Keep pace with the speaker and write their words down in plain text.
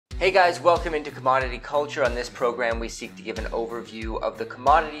Hey guys, welcome into Commodity Culture. On this program, we seek to give an overview of the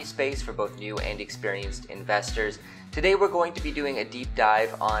commodity space for both new and experienced investors. Today we're going to be doing a deep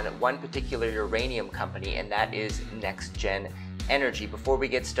dive on one particular uranium company, and that is Nexgen Energy. Before we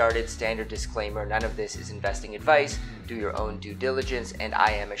get started, standard disclaimer, none of this is investing advice. Do your own due diligence, and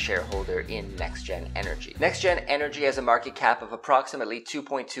I am a shareholder in Nexgen Energy. Nexgen Energy has a market cap of approximately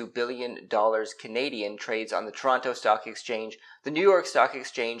 $2.2 billion Canadian, trades on the Toronto Stock Exchange, the New York Stock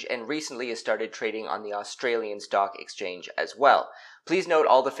Exchange, and recently has started trading on the Australian Stock Exchange as well. Please note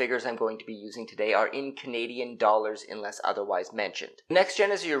all the figures I'm going to be using today are in Canadian dollars unless otherwise mentioned.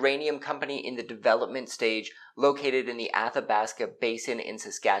 Nexgen is a uranium company in the development stage located in the Athabasca Basin in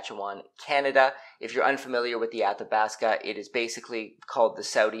Saskatchewan, Canada. If you're unfamiliar with the Athabasca, it is basically called the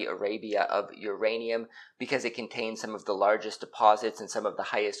Saudi Arabia of uranium because it contains some of the largest deposits and some of the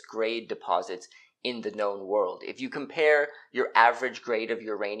highest grade deposits in the known world. If you compare your average grade of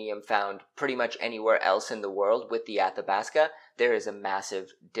uranium found pretty much anywhere else in the world with the Athabasca, there is a massive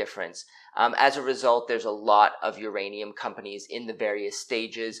difference. As a result, there's a lot of uranium companies in the various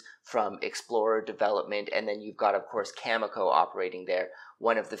stages from explorer development, and then you've got, of course, Cameco operating there,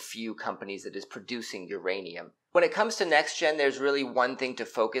 one of the few companies that is producing uranium. When it comes to Nexgen, there's really one thing to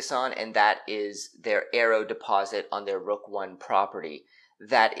focus on, and that is their Arrow deposit on their Rook I property.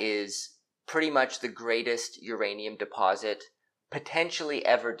 That is pretty much the greatest uranium deposit potentially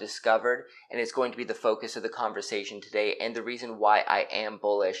ever discovered, and it's going to be the focus of the conversation today and the reason why I am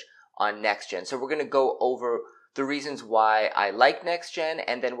bullish on Nexgen. So we're going to go over the reasons why I like Nexgen,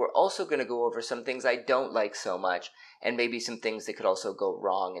 and then we're also going to go over some things I don't like so much, and maybe some things that could also go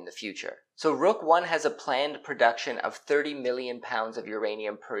wrong in the future. So Rook I has a planned production of 30 million pounds of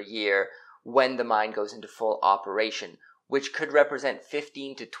uranium per year when the mine goes into full operation, which could represent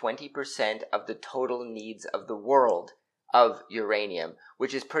 15 to 20% of the total needs of the world of uranium,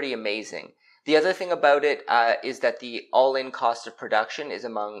 which is pretty amazing. The other thing about it is that the all-in cost of production is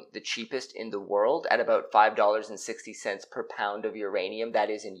among the cheapest in the world at about $5.60 per pound of uranium. That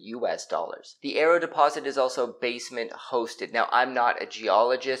is in US dollars. The Arrow deposit is also basement hosted. Now, I'm not a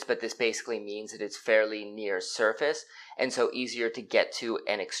geologist, but this basically means that it's fairly near surface and so easier to get to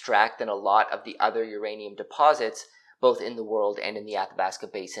and extract than a lot of the other uranium deposits both in the world and in the Athabasca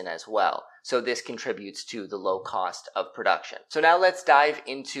Basin as well. So this contributes to the low cost of production. So now let's dive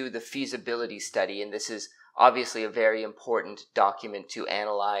into the feasibility study, and this is obviously a very important document to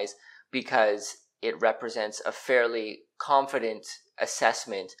analyze because it represents a fairly confident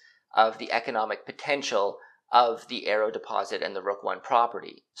assessment of the economic potential of the Arrow deposit and the Rook I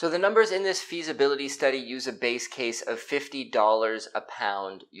property. So the numbers in this feasibility study use a base case of $50 a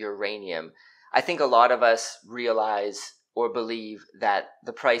pound uranium. I think a lot of us realize or believe that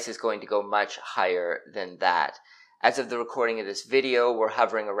the price is going to go much higher than that. As of the recording of this video, we're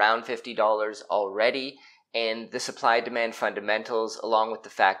hovering around $50 already, and the supply-demand fundamentals, along with the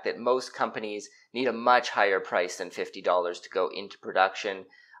fact that most companies need a much higher price than $50 to go into production,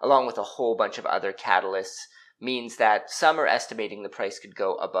 along with a whole bunch of other catalysts, means that some are estimating the price could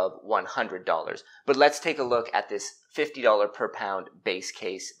go above $100. But let's take a look at this $50 per pound base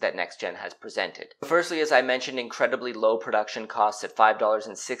case that Nexgen has presented. Firstly, as I mentioned, incredibly low production costs at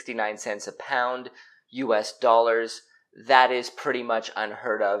 $5.69 a pound US dollars. That is pretty much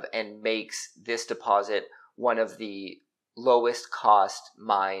unheard of and makes this deposit one of the lowest cost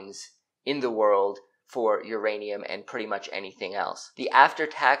mines in the world for uranium and pretty much anything else. The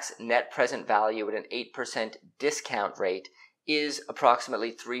after-tax net present value at an 8% discount rate is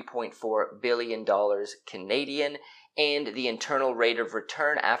approximately $3.4 billion Canadian, and the internal rate of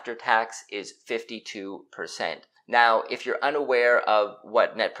return after tax is 52%. Now, if you're unaware of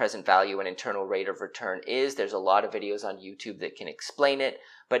what net present value and internal rate of return is, there's a lot of videos on YouTube that can explain it,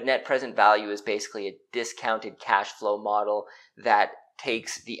 but net present value is basically a discounted cash flow model that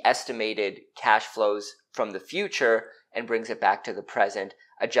takes the estimated cash flows from the future and brings it back to the present,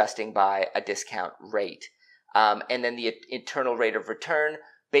 adjusting by a discount rate. And then the internal rate of return,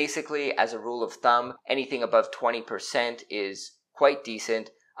 basically, as a rule of thumb, anything above 20% is quite decent.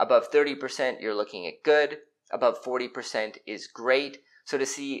 Above 30%, you're looking at good. Above 40% is great. So to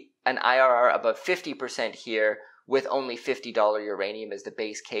see an IRR above 50% here with only $50 uranium as the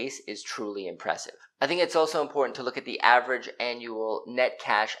base case is truly impressive. I think it's also important to look at the average annual net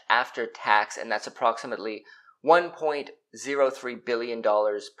cash after tax, and that's approximately $1.03 billion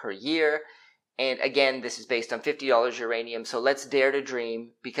per year. And again, this is based on $50 uranium, so let's dare to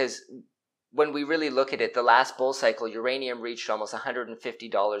dream, because when we really look at it, the last bull cycle, uranium reached almost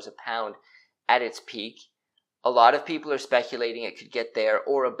 $150 a pound at its peak. A lot of people are speculating it could get there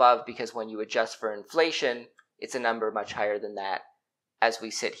or above because when you adjust for inflation, it's a number much higher than that as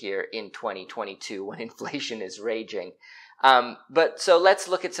we sit here in 2022 when inflation is raging. But so let's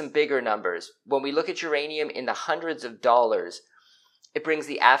look at some bigger numbers. When we look at uranium in the hundreds of dollars, it brings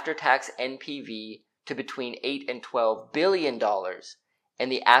the after-tax NPV to between $8 and $12 billion,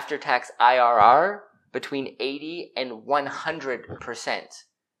 and the after-tax IRR between 80 and 100%,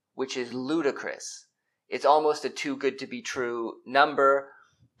 which is ludicrous. It's almost a too good to be true number,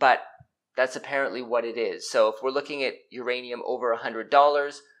 but that's apparently what it is. So if we're looking at uranium over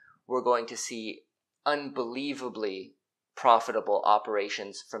 $100, we're going to see unbelievably profitable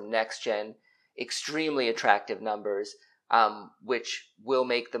operations from Nexgen, extremely attractive numbers, which will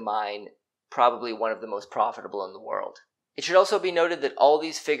make the mine probably one of the most profitable in the world. It should also be noted that all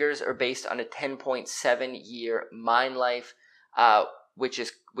these figures are based on a 10.7-year mine life, which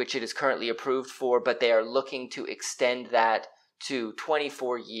it is currently approved for, but they are looking to extend that to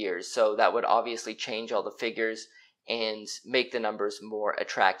 24 years. So that would obviously change all the figures and make the numbers more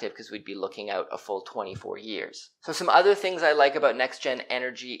attractive because we'd be looking out a full 24 years. So some other things I like about Nexgen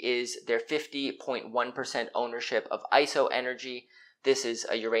Energy is their 50.1% ownership of ISO Energy. This is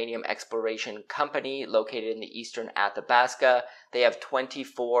a uranium exploration company located in the eastern Athabasca. They have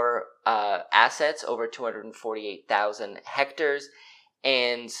 24 assets, over 248,000 hectares,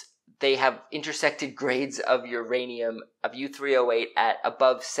 and they have intersected grades of uranium, of U3O8 at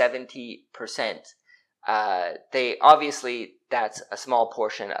above 70%. That's a small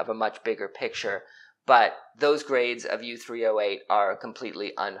portion of a much bigger picture, but those grades of U3O8 are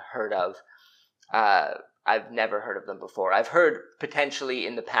completely unheard of. I've never heard of them before. I've heard potentially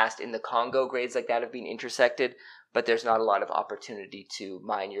in the past in the Congo grades like that have been intersected, but there's not a lot of opportunity to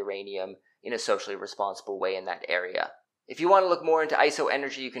mine uranium in a socially responsible way in that area. If you want to look more into ISO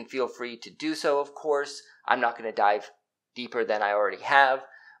Energy, you can feel free to do so, of course. I'm not going to dive deeper than I already have,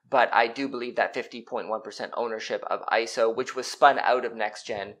 but I do believe that 50.1% ownership of ISO, which was spun out of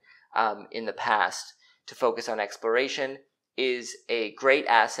Nexgen in the past to focus on exploration, is a great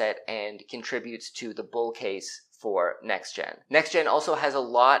asset and contributes to the bull case for Nexgen. Nexgen also has a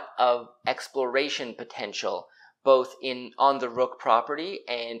lot of exploration potential, both on the Rook property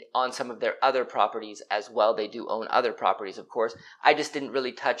and on some of their other properties as well. They do own other properties, of course. I just didn't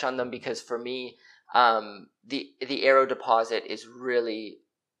really touch on them because for me, the Arrow deposit is really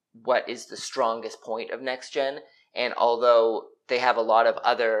what is the strongest point of Nexgen. And although they have a lot of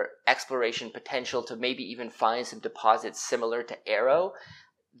other exploration potential to maybe even find some deposits similar to Arrow,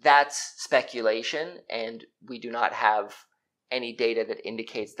 that's speculation, and we do not have any data that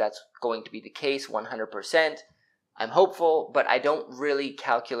indicates that's going to be the case 100%. I'm hopeful, but I don't really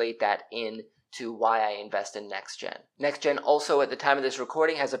calculate that into why I invest in Nexgen. Nexgen also, at the time of this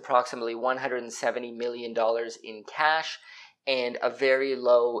recording, has approximately $170 million in cash and a very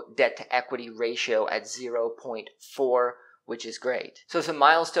low debt-to-equity ratio at 0.4, which is great. So some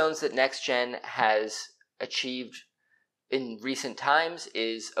milestones that Nexgen has achieved in recent times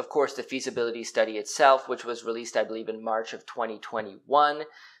is, of course, the feasibility study itself, which was released, I believe, in March of 2021.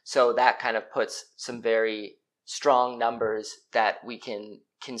 So that kind of puts some very strong numbers that we can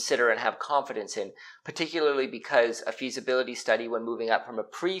consider and have confidence in, particularly because a feasibility study, when moving up from a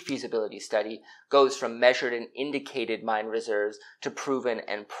pre-feasibility study, goes from measured and indicated mine reserves to proven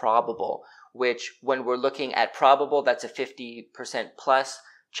and probable, which when we're looking at probable, that's a 50% plus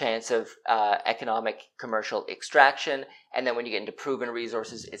chance of economic commercial extraction. And then when you get into proven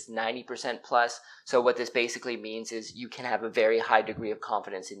resources, it's 90% plus. So what this basically means is you can have a very high degree of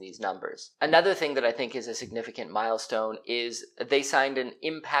confidence in these numbers. Another thing that I think is a significant milestone is they signed an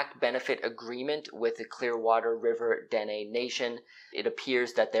impact benefit agreement with the Clearwater River Dene Nation. It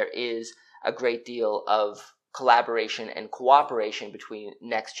appears that there is a great deal of collaboration and cooperation between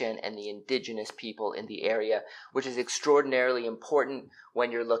Nexgen and the indigenous people in the area, which is extraordinarily important when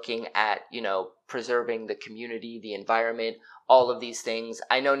you're looking at, preserving the community, the environment, all of these things.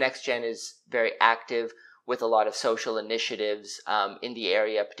 I know Nexgen is very active with a lot of social initiatives in the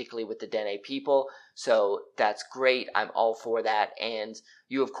area, particularly with the Dene people. So that's great. I'm all for that. And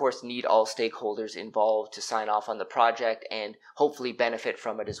you, of course, need all stakeholders involved to sign off on the project and hopefully benefit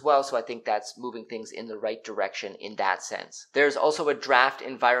from it as well. So I think that's moving things in the right direction in that sense. There's also a draft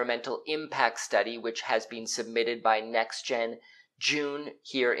environmental impact study, which has been submitted by Nexgen June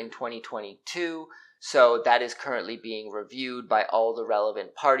here in 2022. So that is currently being reviewed by all the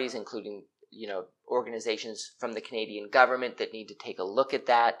relevant parties, including organizations from the Canadian government that need to take a look at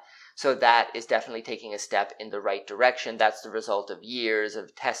that. So that is definitely taking a step in the right direction. That's the result of years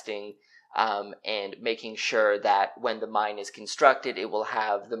of testing and making sure that when the mine is constructed, it will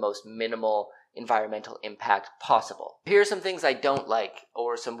have the most minimal environmental impact possible. Here are some things I don't like,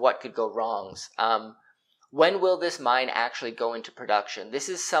 or some what could go wrongs. When will this mine actually go into production? This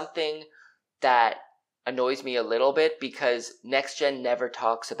is something that annoys me a little bit because Nexgen never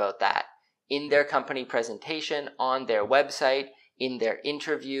talks about that. In their company presentation, on their website, in their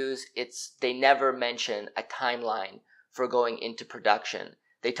interviews, they never mention a timeline for going into production.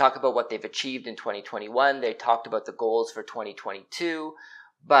 They talk about what they've achieved in 2021, they talked about the goals for 2022,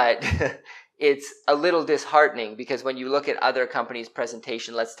 but it's a little disheartening because when you look at other companies'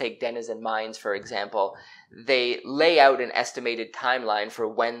 presentation, let's take Denizen Mines, for example, they lay out an estimated timeline for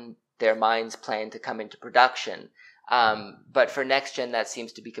when their mines plan to come into production. But for Nexgen, that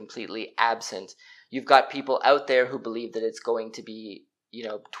seems to be completely absent. You've got people out there who believe that it's going to be,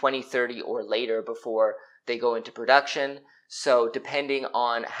 2030 or later before they go into production. So depending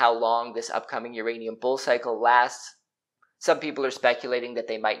on how long this upcoming uranium bull cycle lasts, some people are speculating that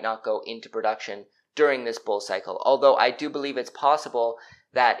they might not go into production during this bull cycle. Although I do believe it's possible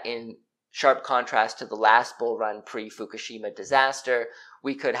that in sharp contrast to the last bull run pre-Fukushima disaster,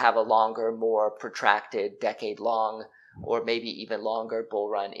 we could have a longer, more protracted, decade-long, or maybe even longer bull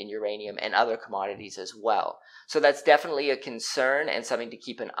run in uranium and other commodities as well. So that's definitely a concern and something to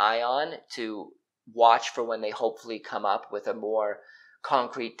keep an eye on, to watch for when they hopefully come up with a more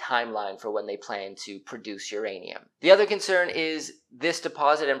concrete timeline for when they plan to produce uranium. The other concern is this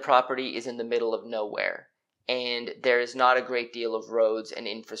deposit and property is in the middle of nowhere, and there is not a great deal of roads and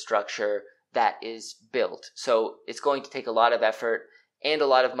infrastructure that is built. So it's going to take a lot of effort and a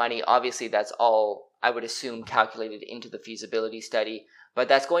lot of money. Obviously, that's all, I would assume, calculated into the feasibility study, but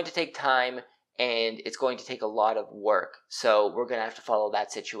that's going to take time and it's going to take a lot of work. So we're going to have to follow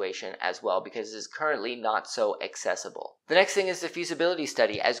that situation as well because it is currently not so accessible. The next thing is the feasibility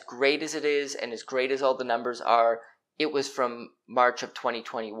study. As great as it is and as great as all the numbers are, it was from March of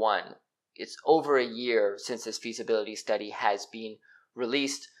 2021. It's over a year since this feasibility study has been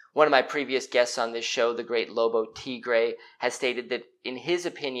released. One of my previous guests on this show, the great Lobo Tigre, has stated that in his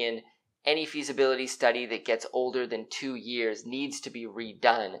opinion, any feasibility study that gets older than 2 years needs to be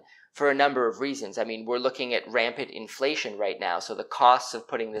redone for a number of reasons. I mean, we're looking at rampant inflation right now, so the costs of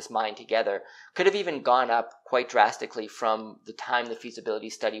putting this mine together could have even gone up quite drastically from the time the feasibility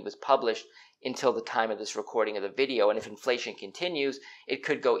study was published until the time of this recording of the video. And if inflation continues, it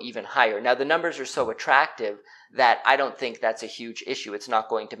could go even higher. Now, the numbers are so attractive that I don't think that's a huge issue. It's not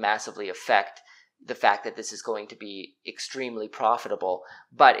going to massively affect the fact that this is going to be extremely profitable,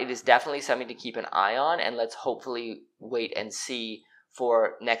 but it is definitely something to keep an eye on, and let's hopefully wait and see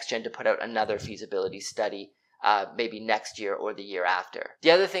for Nexgen to put out another feasibility study maybe next year or the year after. The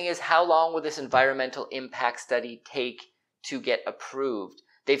other thing is, how long will this environmental impact study take to get approved?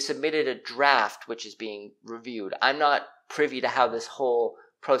 They've submitted a draft which is being reviewed. I'm not privy to how this whole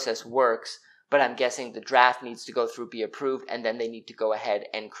process works, but I'm guessing the draft needs to go through, be approved, and then they need to go ahead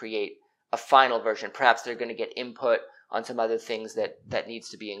and create a final version. Perhaps they're going to get input on some other things that needs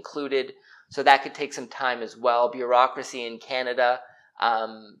to be included. So that could take some time as well. Bureaucracy in Canada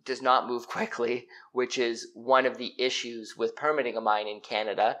does not move quickly, which is one of the issues with permitting a mine in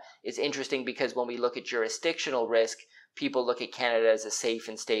Canada. It's interesting because when we look at jurisdictional risk, people look at Canada as a safe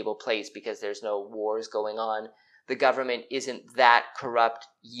and stable place because there's no wars going on. The government isn't that corrupt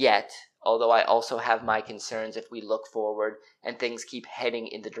yet, although I also have my concerns if we look forward and things keep heading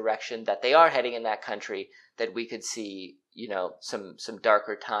in the direction that they are heading in that country, that we could see, some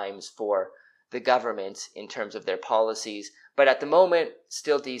darker times for the government in terms of their policies. But at the moment,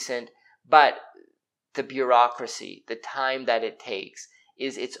 still decent. But the bureaucracy, the time that it takes,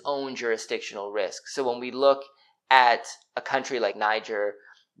 is its own jurisdictional risk. So when we look at a country like Niger,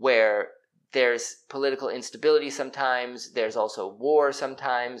 where there's political instability sometimes, there's also war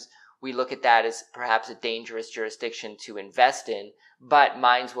sometimes, we look at that as perhaps a dangerous jurisdiction to invest in, but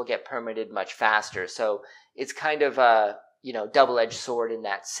mines will get permitted much faster. So it's kind of a, double-edged sword in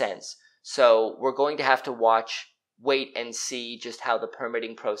that sense. So we're going to have to wait and see just how the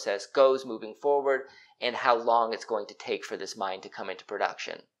permitting process goes moving forward and how long it's going to take for this mine to come into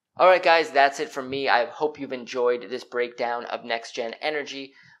production. Alright guys, that's it from me. I hope you've enjoyed this breakdown of Nexgen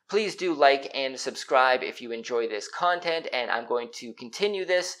Energy. Please do like and subscribe if you enjoy this content, and I'm going to continue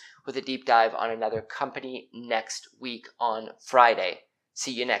this with a deep dive on another company next week on Friday.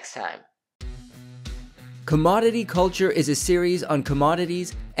 See you next time. Commodity Culture is a series on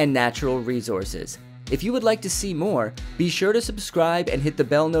commodities and natural resources. If you would like to see more, be sure to subscribe and hit the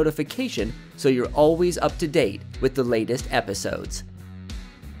bell notification so you're always up to date with the latest episodes.